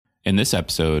In this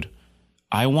episode,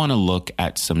 I want to look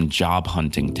at some job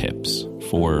hunting tips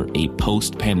for a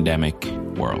post-pandemic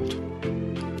world.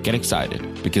 Get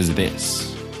excited because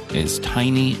this is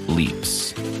Tiny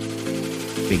Leaps.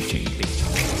 Big change.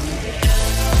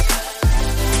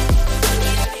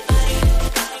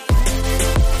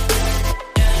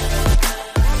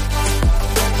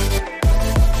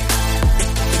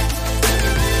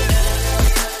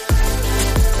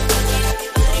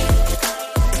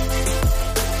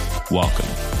 Welcome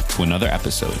to another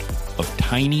episode of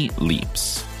Tiny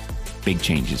Leaps, Big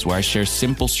Changes, where I share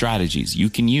simple strategies you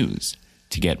can use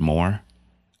to get more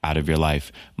out of your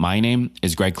life. My name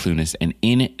is Greg Clunis, and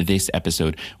in this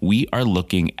episode, we are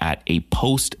looking at a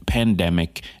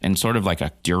post-pandemic and sort of like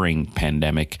a during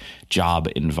pandemic job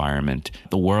environment.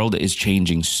 The world is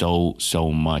changing so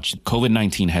much.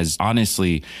 COVID-19 has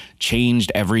honestly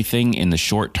changed everything in the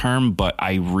short term, but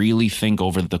I really think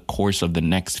over the course of the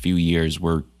next few years,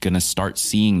 we're going to start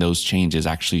seeing those changes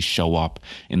actually show up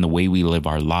in the way we live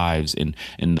our lives, in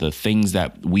the things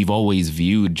that we've always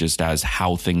viewed just as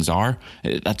how things are.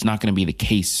 That's not going to be the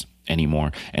case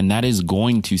anymore. And that is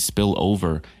going to spill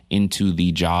over into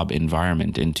the job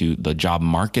environment, into the job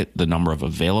market, the number of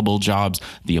available jobs,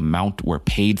 the amount we're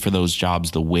paid for those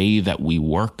jobs, the way that we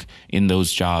work in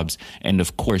those jobs, and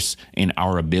of course, in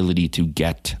our ability to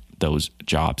get those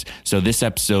jobs. So this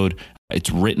episode, it's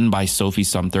written by Sophie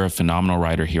Sumter, a phenomenal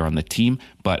writer here on the team,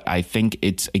 but I think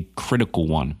it's a critical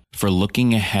one for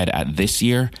looking ahead at this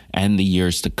year and the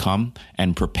years to come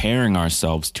and preparing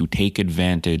ourselves to take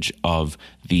advantage of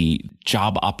the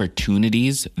job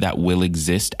opportunities that will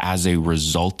exist as a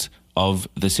result of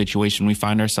the situation we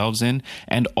find ourselves in,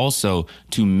 and also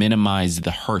to minimize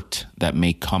the hurt that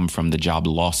may come from the job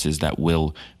losses that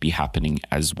will be happening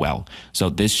as well. So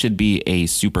this should be a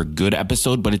super good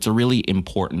episode, but it's a really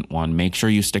important one. Make sure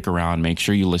you stick around, make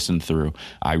sure you listen through.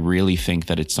 I really think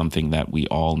that it's something that we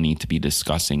all need to be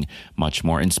discussing much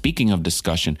more. And speaking of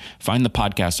discussion, find the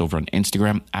podcast over on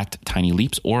Instagram at Tiny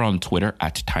Leaps or on Twitter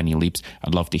at Tiny Leaps.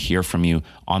 I'd love to hear from you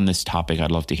on this topic. I'd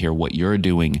love to hear what you're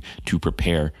doing to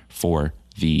prepare for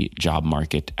the job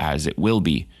market as it will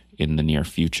be in the near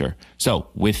future. So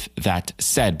with that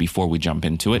said, before we jump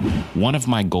into it, one of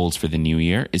my goals for the new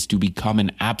year is to become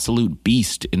an absolute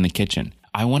beast in the kitchen.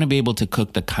 I want to be able to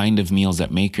cook the kind of meals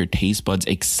that make your taste buds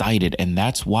excited, and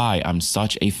that's why I'm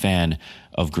such a fan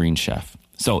of Green Chef.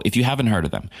 So if you haven't heard of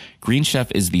them, Green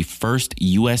Chef is the first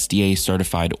USDA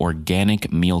certified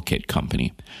organic meal kit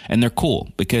company. And they're cool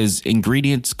because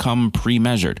ingredients come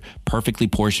pre-measured, perfectly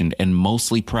portioned, and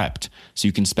mostly prepped. So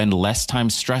you can spend less time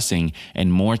stressing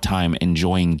and more time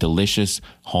enjoying delicious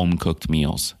home-cooked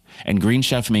meals. And Green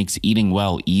Chef makes eating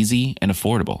well easy and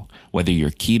affordable. Whether you're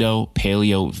keto,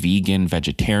 paleo, vegan,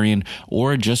 vegetarian,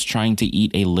 or just trying to eat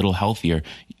a little healthier,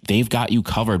 they've got you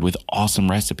covered with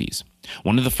awesome recipes.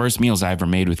 One of the first meals I ever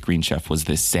made with Green Chef was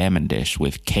this salmon dish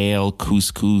with kale,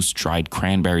 couscous, dried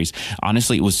cranberries.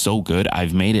 Honestly, it was so good.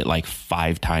 I've made it like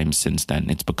 5 times since then.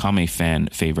 It's become a fan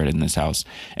favorite in this house.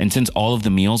 And since all of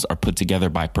the meals are put together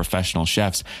by professional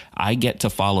chefs, I get to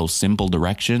follow simple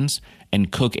directions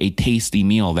and cook a tasty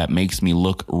meal that makes me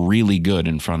look really good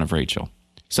in front of Rachel.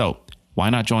 So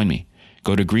why not join me?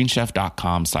 Go to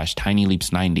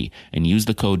greenchef.com/tinyleaps90 and use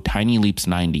the code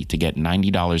tinyleaps90 to get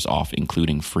 $90 off,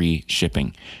 including free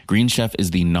shipping. Green Chef is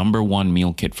the #1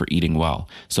 meal kit for eating well.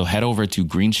 So head over to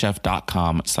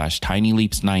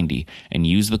greenchef.com/tinyleaps90 and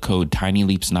use the code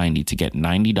tinyleaps90 to get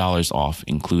 $90 off,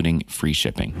 including free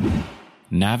shipping.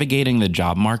 Navigating the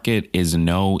job market is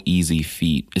no easy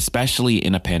feat, especially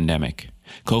in a pandemic.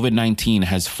 COVID-19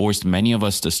 has forced many of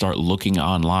us to start looking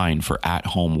online for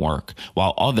at-home work,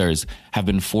 while others have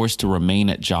been forced to remain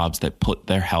at jobs that put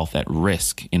their health at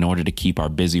risk in order to keep our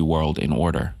busy world in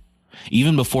order.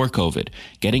 Even before COVID,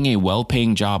 getting a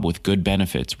well-paying job with good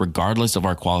benefits, regardless of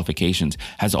our qualifications,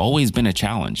 has always been a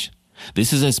challenge.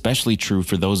 This is especially true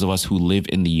for those of us who live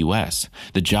in the US.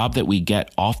 The job that we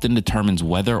get often determines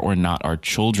whether or not our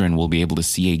children will be able to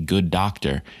see a good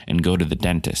doctor and go to the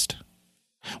dentist.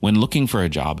 When looking for a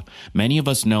job, many of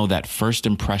us know that first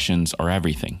impressions are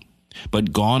everything.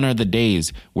 But gone are the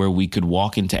days where we could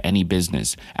walk into any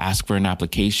business, ask for an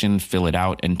application, fill it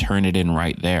out, and turn it in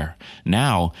right there.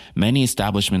 Now, many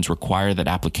establishments require that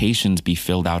applications be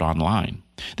filled out online.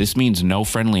 This means no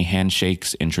friendly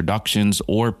handshakes, introductions,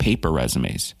 or paper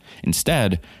resumes.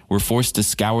 Instead, we're forced to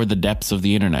scour the depths of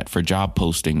the internet for job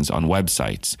postings on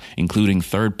websites, including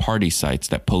third-party sites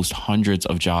that post hundreds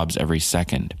of jobs every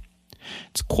second.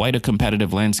 It's quite a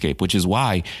competitive landscape, which is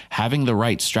why having the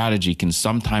right strategy can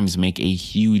sometimes make a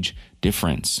huge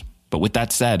difference. But with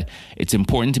that said, it's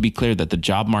important to be clear that the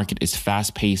job market is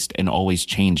fast-paced and always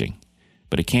changing.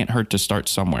 but it can't hurt to start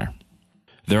somewhere.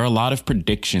 There are a lot of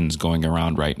predictions going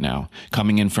around right now,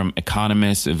 coming in from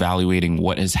economists evaluating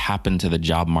what has happened to the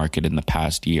job market in the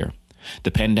past year.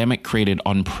 The pandemic created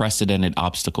unprecedented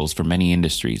obstacles for many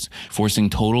industries,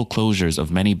 forcing total closures of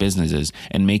many businesses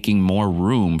and making more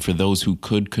room for those who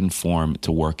could conform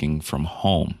to working from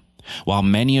home. While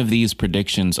many of these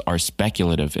predictions are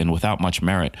speculative and without much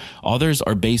merit, others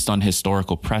are based on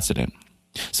historical precedent.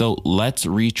 So let's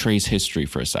retrace history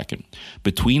for a second.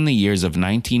 Between the years of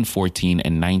 1914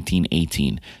 and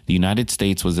 1918, the United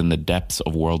States was in the depths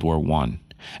of World War I.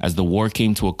 As the war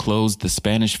came to a close, the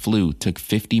Spanish flu took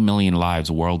 50 million lives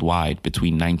worldwide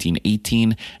between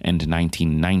 1918 and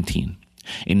 1919.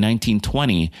 In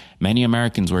 1920, many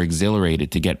Americans were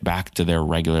exhilarated to get back to their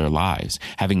regular lives,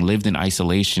 having lived in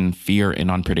isolation, fear, and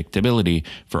unpredictability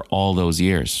for all those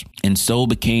years. And so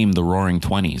became the Roaring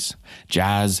Twenties.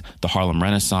 Jazz, the Harlem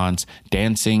Renaissance,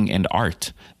 dancing, and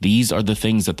art. These are the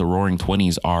things that the Roaring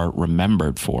Twenties are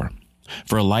remembered for.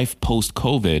 For a life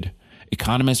post-COVID,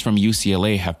 economists from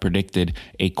UCLA have predicted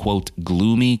a, quote,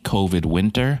 gloomy COVID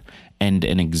winter and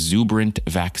an exuberant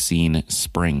vaccine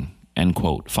spring, end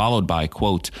quote, followed by,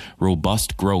 quote,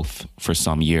 robust growth for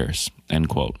some years, end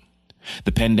quote.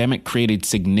 The pandemic created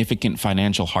significant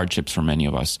financial hardships for many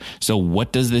of us. So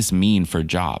what does this mean for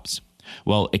jobs?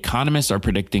 Well, economists are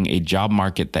predicting a job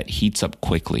market that heats up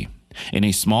quickly. In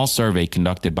a small survey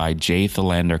conducted by J.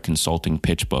 Thelander Consulting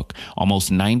PitchBook,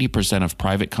 almost 90% of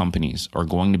private companies are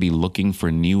going to be looking for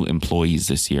new employees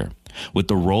this year. With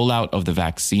the rollout of the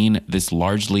vaccine, this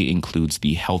largely includes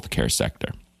the healthcare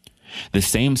sector. The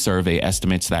same survey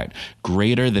estimates that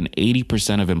greater than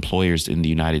 80% of employers in the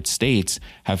United States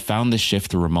have found the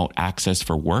shift to remote access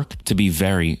for work to be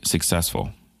very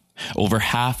successful. Over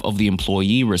half of the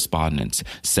employee respondents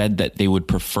said that they would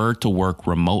prefer to work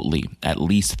remotely at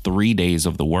least 3 days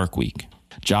of the work week.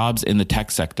 Jobs in the tech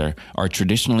sector are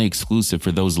traditionally exclusive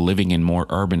for those living in more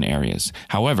urban areas.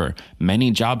 However,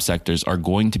 many job sectors are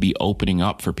going to be opening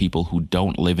up for people who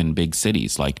don't live in big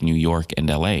cities like New York and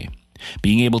LA.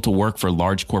 Being able to work for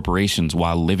large corporations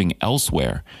while living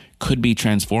elsewhere could be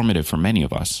transformative for many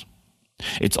of us.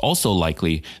 It's also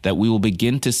likely that we will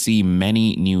begin to see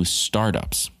many new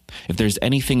startups. If there's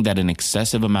anything that an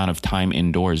excessive amount of time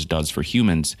indoors does for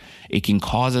humans, it can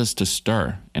cause us to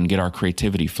stir and get our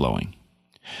creativity flowing.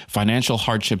 Financial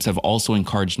hardships have also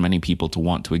encouraged many people to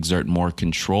want to exert more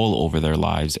control over their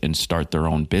lives and start their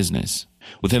own business.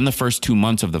 Within the first 2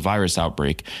 months of the virus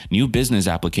outbreak, new business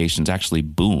applications actually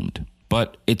boomed.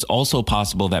 But it's also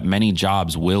possible that many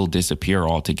jobs will disappear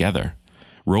altogether.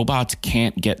 Robots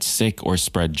can't get sick or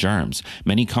spread germs.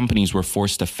 Many companies were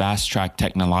forced to fast-track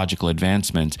technological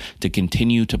advancements to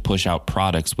continue to push out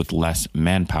products with less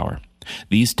manpower.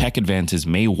 These tech advances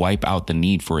may wipe out the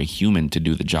need for a human to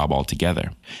do the job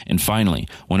altogether. And finally,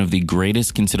 one of the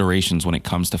greatest considerations when it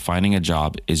comes to finding a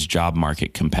job is job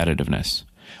market competitiveness.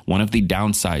 One of the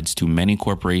downsides to many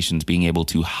corporations being able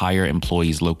to hire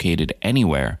employees located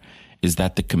anywhere is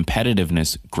that the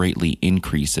competitiveness greatly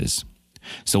increases.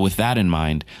 So with that in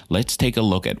mind, let's take a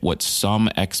look at what some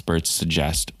experts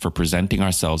suggest for presenting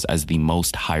ourselves as the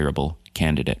most hireable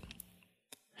candidate.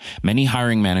 Many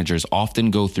hiring managers often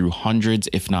go through hundreds,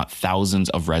 if not thousands,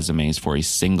 of resumes for a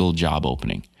single job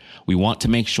opening. We want to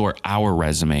make sure our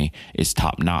resume is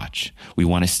top-notch. We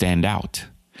want to stand out.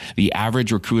 The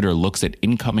average recruiter looks at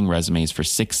incoming resumes for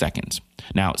 6 seconds.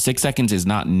 Now, 6 seconds is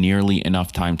not nearly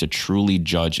enough time to truly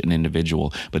judge an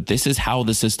individual, but this is how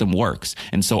the system works.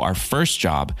 And so our first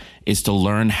job is to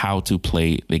learn how to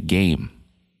play the game.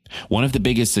 One of the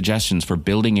biggest suggestions for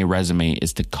building a resume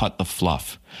is to cut the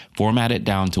fluff. Format it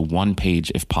down to 1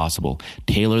 page if possible.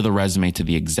 Tailor the resume to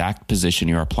the exact position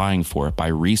you're applying for by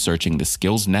researching the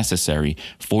skills necessary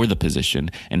for the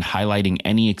position and highlighting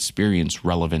any experience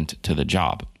relevant to the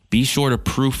job. Be sure to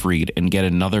proofread and get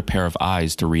another pair of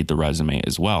eyes to read the resume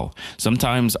as well.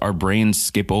 Sometimes our brains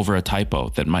skip over a typo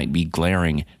that might be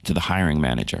glaring to the hiring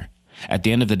manager. At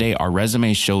the end of the day, our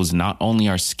resume shows not only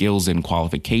our skills and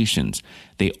qualifications,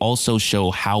 they also show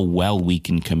how well we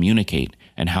can communicate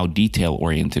and how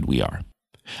detail-oriented we are.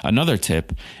 Another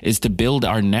tip is to build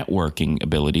our networking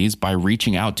abilities by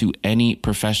reaching out to any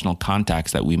professional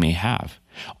contacts that we may have.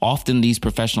 Often these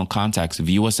professional contacts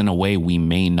view us in a way we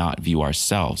may not view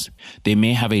ourselves. They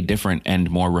may have a different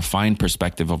and more refined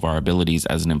perspective of our abilities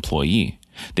as an employee.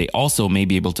 They also may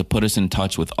be able to put us in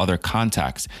touch with other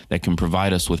contacts that can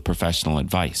provide us with professional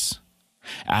advice.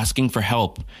 Asking for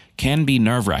help can be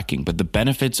nerve-wracking, but the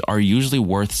benefits are usually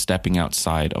worth stepping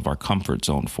outside of our comfort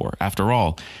zone for. After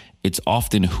all, it's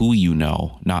often who you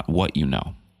know, not what you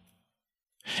know.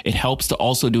 It helps to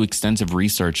also do extensive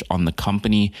research on the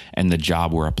company and the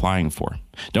job we're applying for.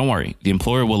 Don't worry, the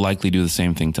employer will likely do the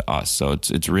same thing to us, so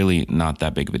it's really not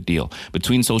that big of a deal.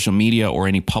 Between social media or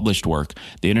any published work,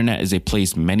 the internet is a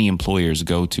place many employers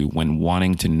go to when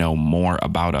wanting to know more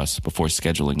about us before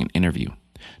scheduling an interview.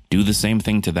 Do the same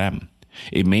thing to them.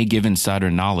 It may give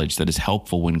insider knowledge that is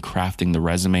helpful when crafting the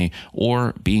resume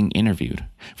or being interviewed.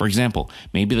 For example,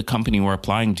 maybe the company we're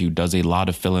applying to does a lot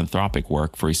of philanthropic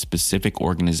work for a specific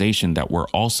organization that we're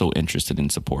also interested in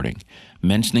supporting.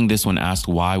 Mentioning this when asked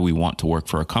why we want to work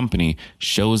for a company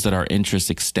shows that our interests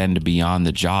extend beyond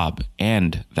the job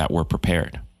and that we're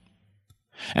prepared.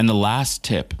 And the last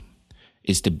tip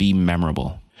is to be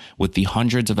memorable. With the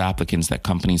hundreds of applicants that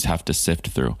companies have to sift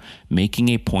through, making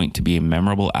a point to be a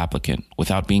memorable applicant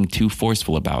without being too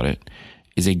forceful about it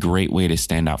is a great way to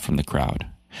stand out from the crowd.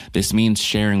 This means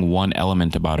sharing one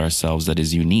element about ourselves that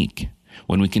is unique.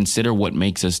 When we consider what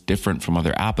makes us different from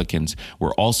other applicants,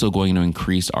 we're also going to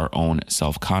increase our own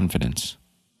self-confidence.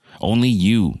 Only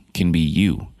you can be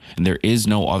you, and there is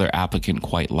no other applicant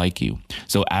quite like you.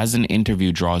 So as an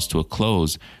interview draws to a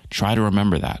close, try to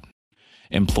remember that.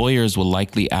 Employers will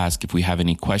likely ask if we have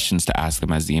any questions to ask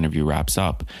them as the interview wraps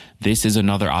up. This is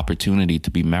another opportunity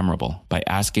to be memorable by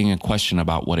asking a question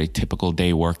about what a typical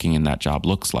day working in that job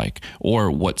looks like, or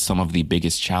what some of the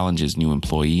biggest challenges new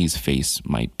employees face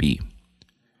might be.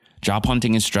 Job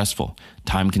hunting is stressful,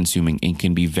 time-consuming, and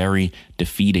can be very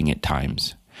defeating at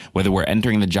times. Whether we're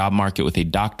entering the job market with a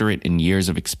doctorate and years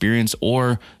of experience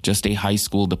or just a high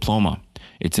school diploma,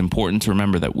 it's important to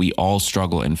remember that we all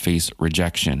struggle and face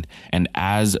rejection. And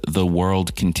as the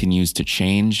world continues to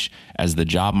change, as the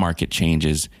job market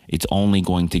changes, it's only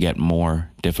going to get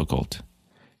more difficult.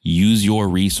 Use your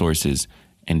resources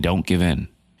and don't give in.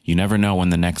 You never know when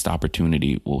the next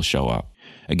opportunity will show up.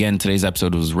 Again, today's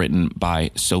episode was written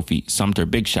by Sophie Sumter.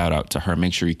 Big shout out to her.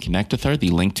 Make sure you connect with her. The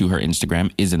link to her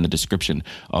Instagram is in the description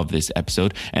of this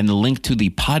episode. And the link to the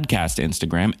podcast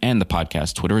Instagram and the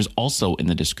podcast Twitter is also in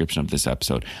the description of this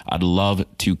episode. I'd love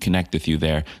to connect with you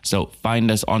there. So find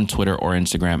us on Twitter or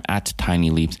Instagram at Tiny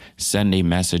Leaps. Send a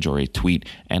message or a tweet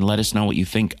and let us know what you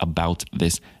think about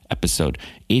this episode.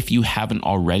 If you haven't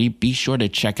already, be sure to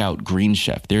check out Green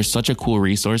Chef. They're such a cool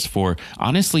resource for,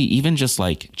 honestly, even just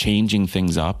like changing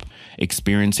things up,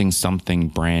 experiencing something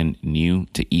brand new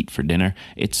to eat for dinner.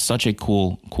 It's such a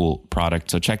cool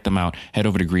product. So check them out. Head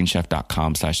over to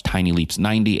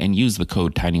greenchef.com/tinyleaps90 and use the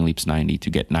code tinyleaps90 to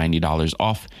get $90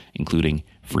 off, including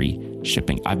free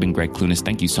shipping. I've been Greg Clunis.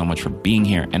 Thank you so much for being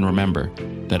here. And remember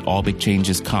that all big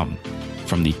changes come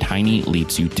from the tiny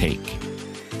leaps you take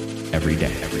every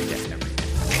day.